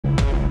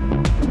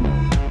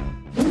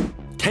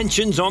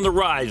Tensions on the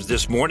rise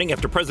this morning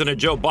after President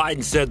Joe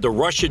Biden said the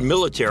Russian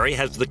military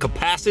has the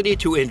capacity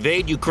to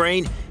invade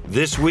Ukraine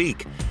this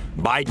week.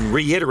 Biden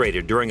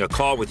reiterated during a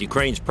call with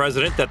Ukraine's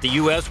president that the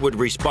U.S. would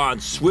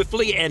respond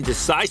swiftly and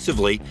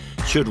decisively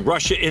should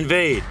Russia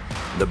invade.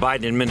 The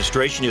Biden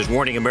administration is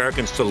warning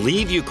Americans to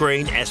leave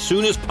Ukraine as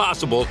soon as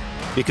possible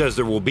because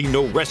there will be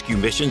no rescue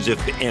missions if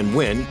and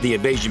when the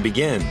invasion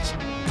begins.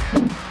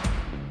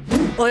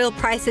 Oil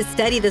prices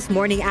steady this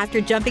morning after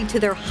jumping to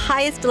their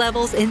highest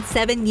levels in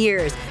 7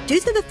 years due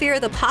to the fear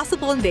of the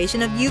possible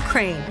invasion of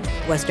Ukraine.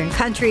 Western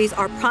countries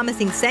are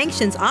promising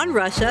sanctions on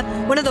Russia,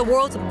 one of the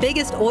world's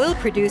biggest oil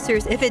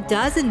producers, if it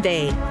does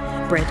invade.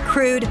 Brent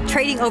crude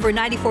trading over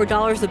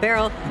 $94 a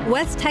barrel,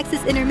 West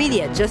Texas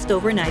Intermediate just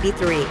over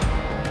 93.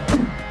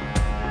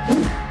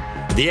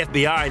 The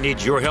FBI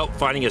needs your help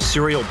finding a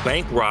serial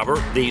bank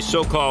robber, the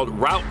so-called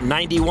Route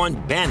 91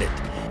 bandit.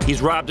 He's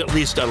robbed at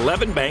least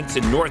 11 banks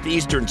in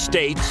northeastern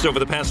states over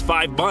the past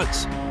 5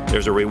 months.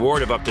 There's a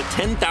reward of up to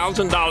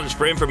 $10,000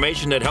 for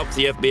information that helps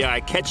the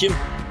FBI catch him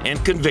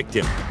and convict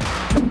him.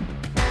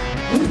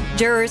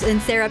 Jurors in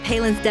Sarah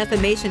Palin's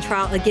defamation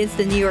trial against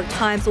the New York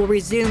Times will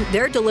resume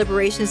their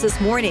deliberations this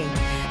morning.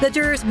 The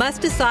jurors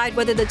must decide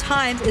whether the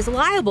Times is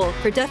liable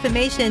for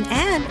defamation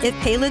and if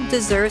Palin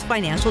deserves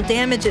financial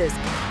damages.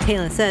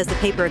 Palin says the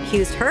paper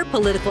accused her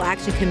political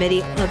action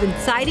committee of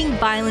inciting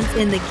violence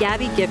in the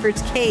Gabby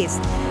Giffords case.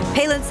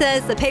 Palin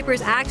says the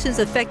paper's actions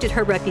affected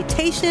her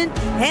reputation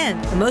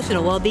and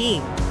emotional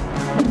well-being.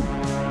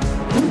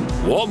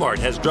 Walmart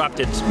has dropped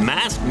its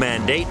mask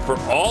mandate for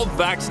all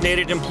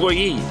vaccinated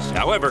employees.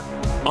 However,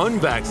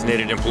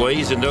 unvaccinated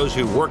employees and those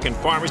who work in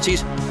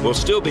pharmacies will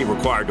still be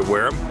required to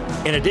wear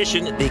them. In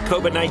addition, the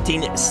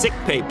COVID-19 sick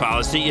pay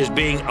policy is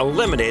being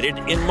eliminated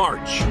in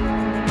March.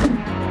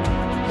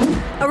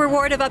 A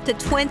reward of up to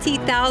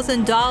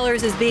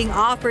 $20,000 is being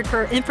offered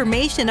for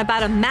information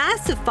about a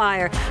massive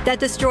fire that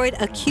destroyed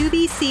a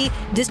QVC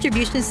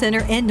distribution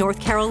center in North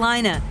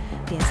Carolina.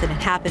 The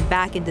incident happened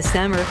back in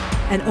December,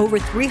 and over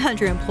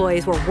 300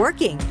 employees were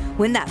working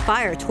when that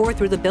fire tore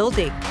through the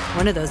building.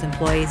 One of those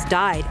employees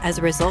died as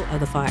a result of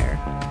the fire.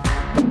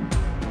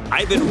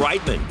 Ivan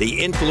Reitman,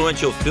 the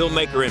influential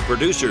filmmaker and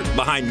producer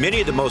behind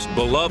many of the most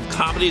beloved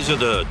comedies of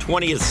the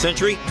 20th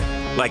century,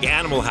 like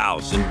Animal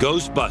House and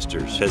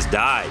Ghostbusters, has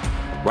died.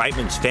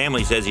 Reitman's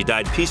family says he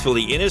died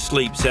peacefully in his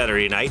sleep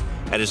Saturday night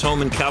at his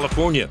home in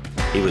California.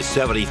 He was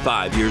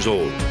 75 years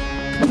old.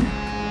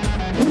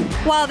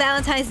 While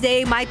Valentine's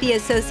Day might be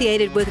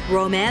associated with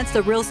romance,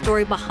 the real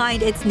story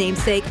behind its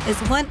namesake is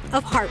one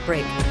of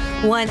heartbreak.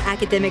 One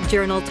academic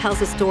journal tells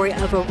the story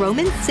of a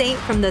Roman saint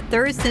from the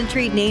 3rd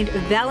century named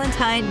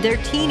Valentine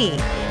Dertini.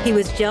 He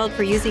was jailed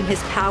for using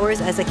his powers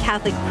as a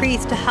Catholic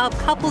priest to help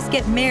couples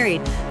get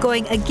married,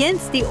 going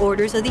against the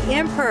orders of the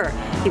emperor.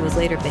 He was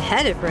later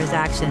beheaded for his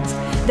actions.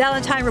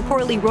 Valentine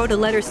reportedly wrote a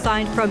letter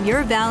signed "From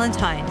Your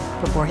Valentine"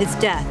 before his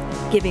death,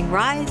 giving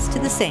rise to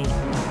the saying.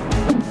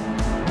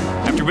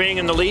 After being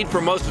in the lead for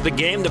most of the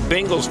game, the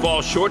Bengals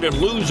fall short and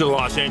lose to the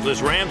Los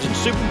Angeles Rams in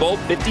Super Bowl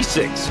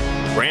 56.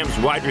 Rams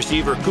wide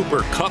receiver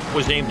Cooper Kupp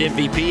was named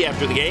MVP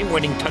after the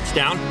game-winning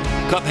touchdown.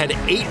 Kupp had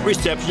 8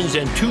 receptions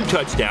and 2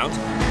 touchdowns.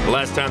 The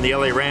last time the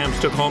LA Rams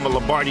took home a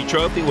Lombardi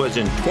Trophy was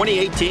in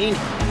 2018.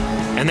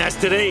 And that's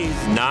today's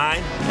 9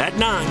 at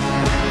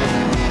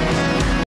 9.